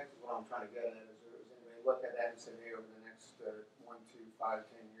impact? Is what I'm trying to get at. Is anybody looked at that and said, hey, over the next 1, 2, 5,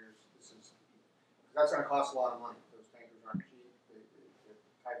 10 years, that's going to cost a lot of money. Those tankers aren't cheap. The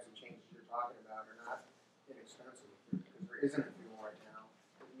types of changes you're talking about are not inexpensive because there isn't a fuel right now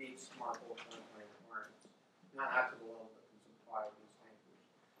that meets MARPOL 2020 requirements, not to the level that can supply these tankers.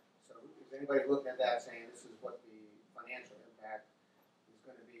 So is anybody looking at that saying this is what the financial impact is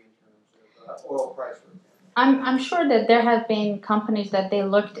going to be in terms of oil price, for example? I'm sure that there have been companies that they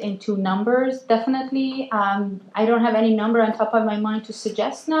looked into numbers, definitely. I don't have any number on top of my mind to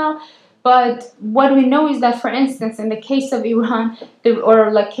suggest now. But what we know is that, for instance, in the case of Iran,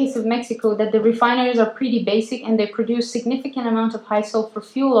 or like case of Mexico, that the refineries are pretty basic and they produce significant amount of high sulfur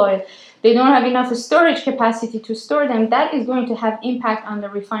fuel oil. They don't have enough storage capacity to store them. That is going to have impact on the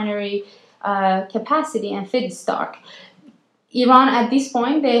refinery capacity and feedstock. Iran, at this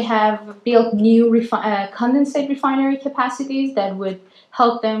point, they have built new condensate refinery capacities that would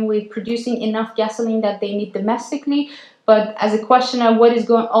help them with producing enough gasoline that they need domestically. But as a question of what is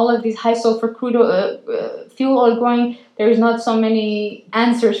going, all of these high sulfur crude fuel oil going, there is not so many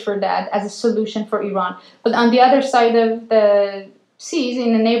answers for that as a solution for Iran. But on the other side of the seas,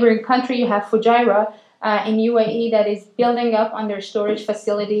 in a neighboring country, you have Fujairah in UAE that is building up on their storage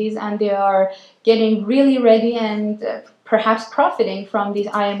facilities, and they are getting really ready and perhaps profiting from these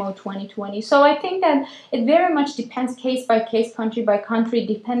IMO 2020. So I think that it very much depends case by case, country by country,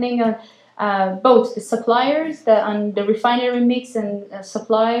 depending on both the suppliers, on the refinery mix and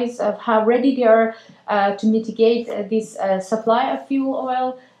supplies of how ready they are to mitigate this supply of fuel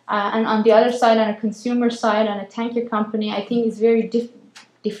oil. And on the other side, on a consumer side, on a tanker company, I think it's very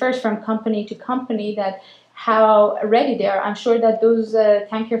differs from company to company that how ready they are. I'm sure that those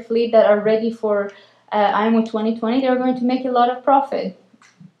tanker fleet that are ready for IMO 2020, they're going to make a lot of profit.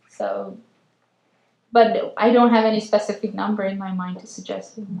 So, but I don't have any specific number in my mind to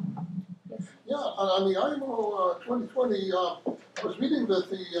suggest. Yes. Yeah, on the IMO 2020, I was reading that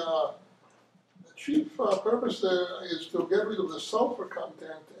the chief purpose there is to get rid of the sulfur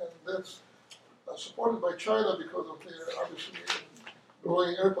content, and that's supported by China because of their obviously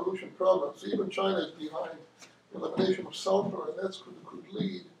growing air pollution problems. Even China is behind the elimination of sulfur, and that could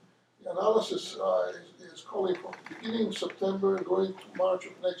lead. The analysis is calling from beginning September and going to March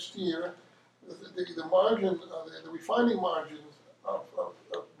of next year. The margin, the refining margins of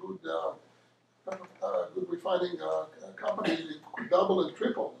good refining companies could double and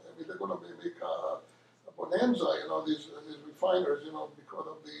triple. I mean, they're going to make a bonanza, these refiners, because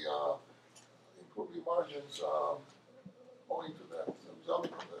of the improving margins owing to that,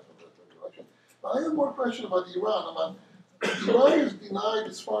 resulting from that regulation. I have more question about Iran. Iran is denied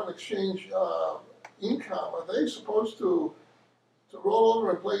its foreign exchange income. Are they supposed to roll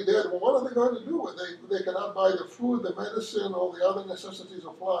over and play dead? Well, what are they going to do? They cannot buy the food, the medicine, all the other necessities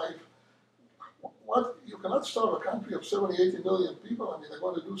of life. What, you cannot starve a country of 70, 80 million people. I mean, they're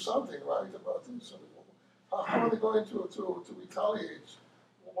going to do something, right, about this. How are they going to retaliate?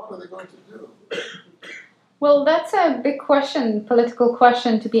 What are they going to do? Well, that's a big question, political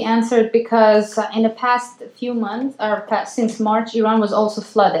question to be answered, because in the past few months, or since March, Iran was also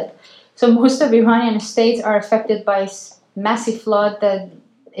flooded. So most of Iranian states are affected by massive flood that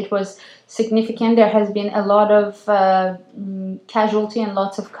it was significant. There has been a lot of casualty and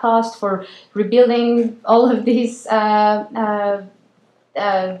lots of cost for rebuilding all of these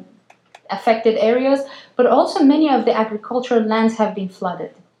affected areas, but also many of the agricultural lands have been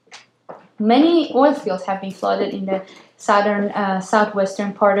flooded. Many oil fields have been flooded in the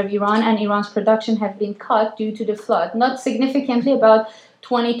southwestern part of Iran, and Iran's production has been cut due to the flood. Not significantly, about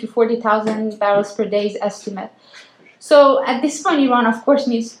 20 to 40,000 barrels per day is estimate. So at this point, Iran, of course,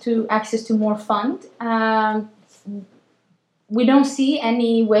 needs to access to more fund. We don't see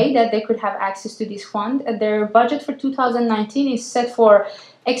any way that they could have access to this fund. Their budget for 2019 is set for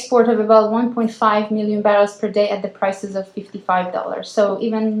export of about 1.5 million barrels per day at the prices of $55. So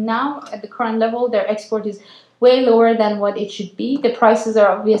even now, at the current level, their export is way lower than what it should be. The prices are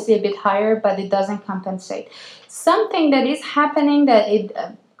obviously a bit higher, but it doesn't compensate. Something that is happening that it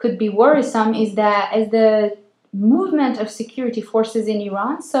could be worrisome is that as the movement of security forces in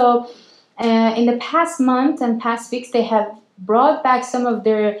Iran, so in the past month and past weeks, they have brought back some of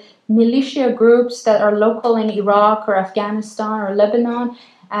their militia groups that are local in Iraq or Afghanistan or Lebanon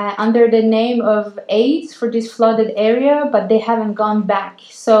under the name of aids for this flooded area, but they haven't gone back.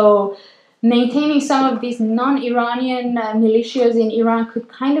 So maintaining some of these non-Iranian militias in Iran could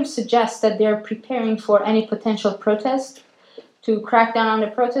kind of suggest that they're preparing for any potential protest, to crack down on the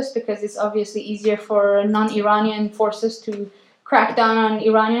protest, because it's obviously easier for non-Iranian forces to crack down on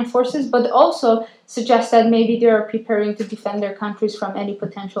Iranian forces, but also suggest that maybe they're preparing to defend their countries from any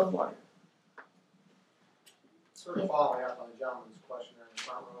potential war. Sort of following up on the gentleman's question there in the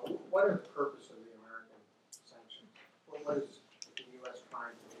front row, what is the purpose of the American sanctions? What is the U.S.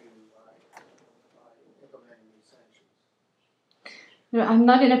 trying to do by implementing these sanctions? No, I'm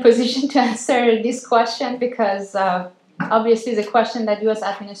not in a position to answer this question because obviously it's a question that U.S.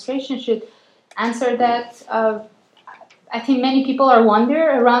 administration should answer that. I think many people are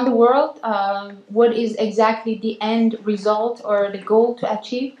wondering around the world what is exactly the end result or the goal to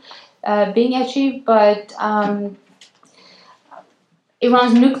achieve, being achieved, but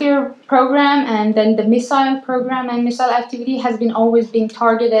Iran's nuclear program and then the missile program and missile activity has been always being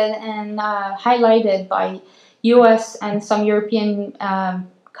targeted and highlighted by US and some European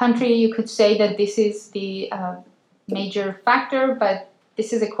country. You could say that this is the major factor, but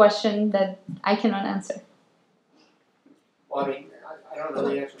this is a question that I cannot answer. Well, I mean, I don't know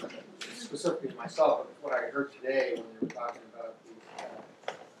the answer specifically myself, but what I heard today when they were talking about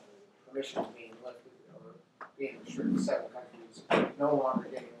the permissions being lifted or being restricted to 7 countries, no longer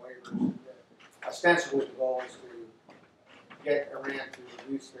getting waivers. Ostensibly, the goal is to get Iran to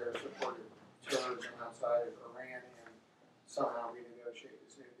reduce their support of terrorism outside of Iran and somehow renegotiate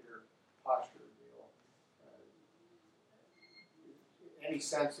this nuclear posture deal. Any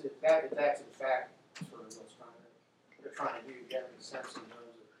sense, if that's in fact sort of what's they're trying to do, get any sense in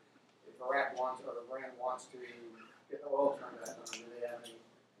terms of if Iraq wants or Iran wants to get the oil turned back on, do they have any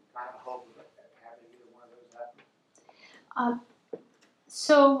kind of hope of having either one of those happen?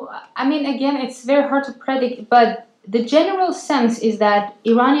 So, I mean, again, it's very hard to predict, but the general sense is that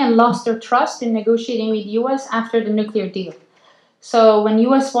Iranians lost their trust in negotiating with US after the nuclear deal. So when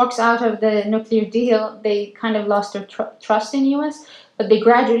US walks out of the nuclear deal, they kind of lost their trust in US, but they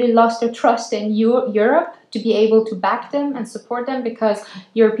gradually lost their trust in Europe to be able to back them and support them, because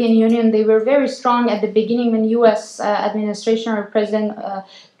European Union, they were very strong at the beginning when US administration or President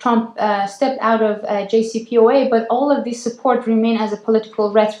Trump stepped out of JCPOA, but all of this support remained as a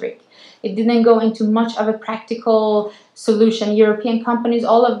political rhetoric. It didn't go into much of a practical solution. European companies,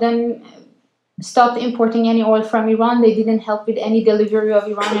 all of them stopped importing any oil from Iran. They didn't help with any delivery of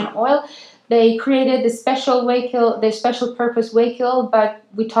Iranian oil. They created the special vehicle, the special purpose vehicle, but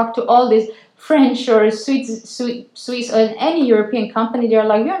we talked to all these French or Swiss or any European company, they're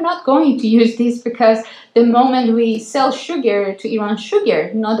like, we're not going to use this because the moment we sell sugar to Iran,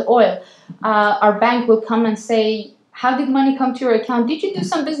 sugar, not oil, our bank will come and say, how did money come to your account? Did you do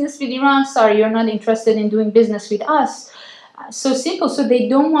some business with Iran? Sorry, you're not interested in doing business with us. so simple. So they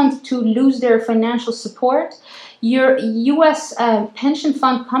don't want to lose their financial support. Your U.S. Pension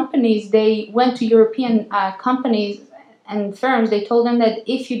fund companies, they went to European companies and firms. They told them that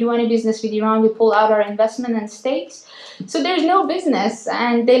if you do any business with Iran, we pull out our investment and stakes. So there's no business,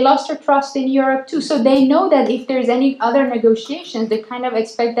 and they lost their trust in Europe too. So they know that if there's any other negotiations, they kind of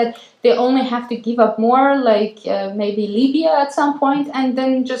expect that they only have to give up more, like maybe Libya at some point, and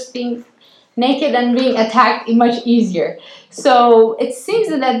then just being naked and being attacked is much easier. So it seems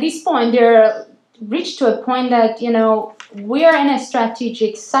that at this point they're reached to a point that, you know, we are in a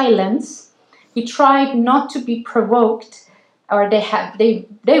strategic silence. We tried not to be provoked, or they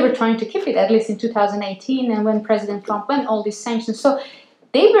were trying to keep it, at least in 2018, and when President Trump went all these sanctions. So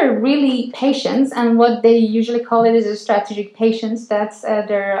they were really patient, and what they usually call it is a strategic patience. That's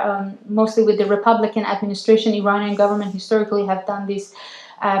they're mostly with the Republican administration. Iranian government historically have done this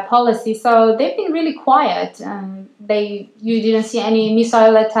policy. So they've been really quiet. You didn't see any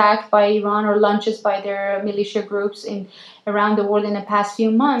missile attack by Iran or launches by their militia groups around the world in the past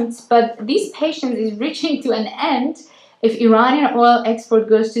few months. But this patience is reaching to an end if Iranian oil export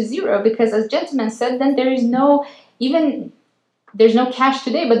goes to zero, because as gentlemen said, then there's no cash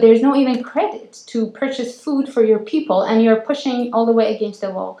today, but there's no even credit to purchase food for your people, and you're pushing all the way against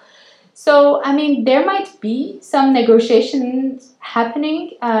the wall. So, I mean, there might be some negotiations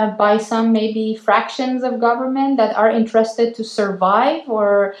happening by some maybe fractions of government that are interested to survive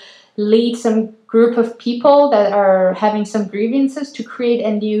or lead some group of people that are having some grievances to create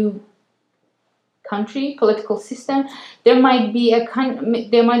a new country, political system. There might be a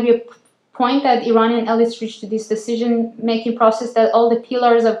point that Iranian elites reach to this decision-making process that all the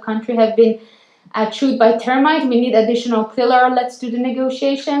pillars of country have been chewed by termite. We need additional pillar. Let's do the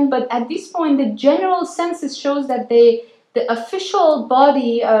negotiation. But at this point, the general census shows that the official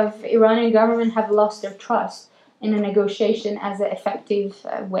body of Iranian government have lost their trust in a negotiation as an effective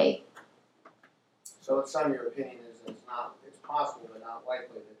way. So, in sum, your opinion is it's possible but not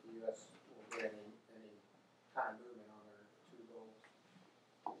likely that the U.S. will get any kind of movement on their two goals.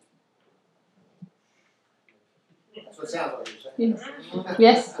 That's what it sounds like you're saying.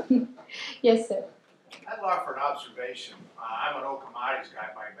 Yes. Yes, sir. I'd offer an observation. I'm an oil commodities guy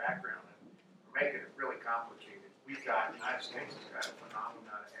by background, and we're making it really complicated. The United States has got a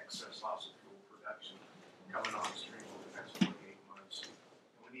phenomenon of excess fossil fuel production coming on stream over the next 48 months, and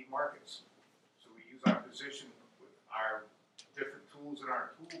we need markets. So we use our position with our different tools in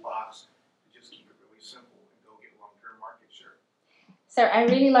our toolbox to just keep it really simple and go get long-term market share. Sir, I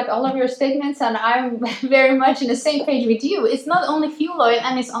really like all of your statements, and I'm very much in the same page with you. It's not only fuel oil,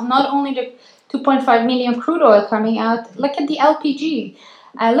 and it's not only the 2.5 million crude oil coming out. Look at the LPG.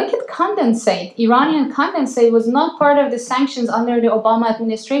 Look at condensate. Iranian condensate was not part of the sanctions under the Obama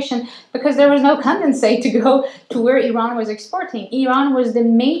administration because there was no condensate to go to where Iran was exporting. Iran was the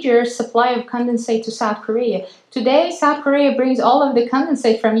major supply of condensate to South Korea. Today, South Korea brings all of the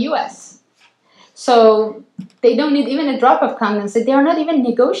condensate from US. So they don't need even a drop of condensate. They are not even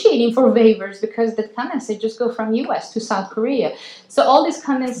negotiating for waivers because the condensate just go from US to South Korea. So all this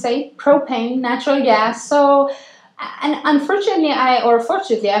condensate, propane, natural gas. So, and unfortunately,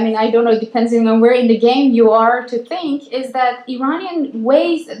 fortunately, I don't know, depending on where in the game you are to think, is that Iranian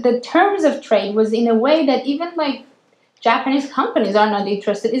ways, the terms of trade was in a way that even like Japanese companies are not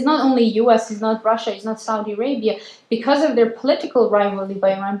interested. It's not only US, it's not Russia, it's not Saudi Arabia, because of their political rivalry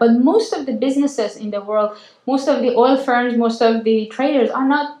by Iran. But most of the businesses in the world, most of the oil firms, most of the traders are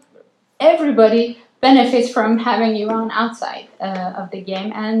not, everybody benefits from having Iran outside of the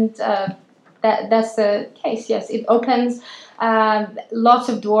game. And that's the case, yes. It opens lots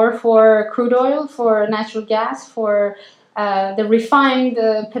of door for crude oil, for natural gas, for the refined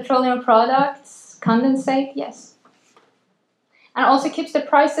petroleum products, condensate, yes. And also keeps the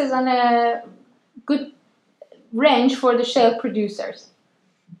prices on a good range for the shale producers.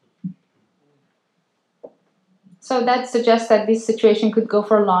 So that suggests that this situation could go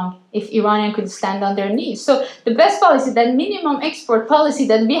for long if Iranian could stand on their knees. So the best policy, that minimum export policy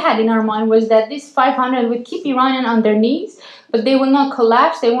that we had in our mind, was that this 500 would keep Iranian on their knees, but they will not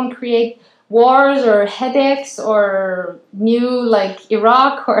collapse. They won't create wars or headaches or new like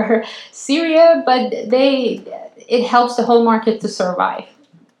Iraq or Syria, but it helps the whole market to survive.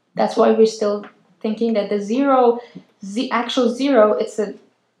 That's why we're still thinking that the actual zero,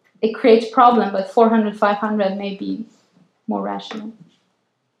 it creates problem, but 400, 500 may be more rational.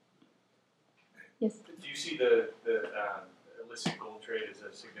 Yes? Do you see the illicit gold trade as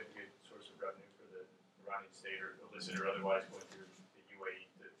a significant source of revenue for the Iranian state, or illicit or otherwise, going through the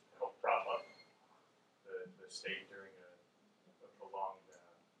UAE to help prop up the state during a prolonged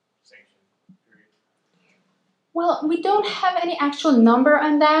sanction period? Well, we don't have any actual number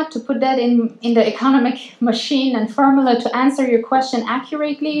on that to put that in the economic machine and formula to answer your question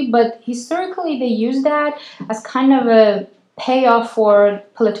accurately, but historically they use that as kind of a payoff for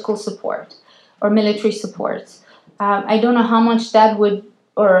political support or military support. I don't know how much that would,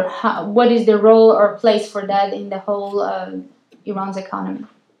 or what is the role or place for that in the whole Iran's economy.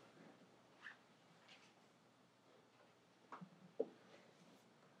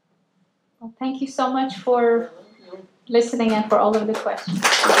 Well, thank you so much for listening and for all of the questions.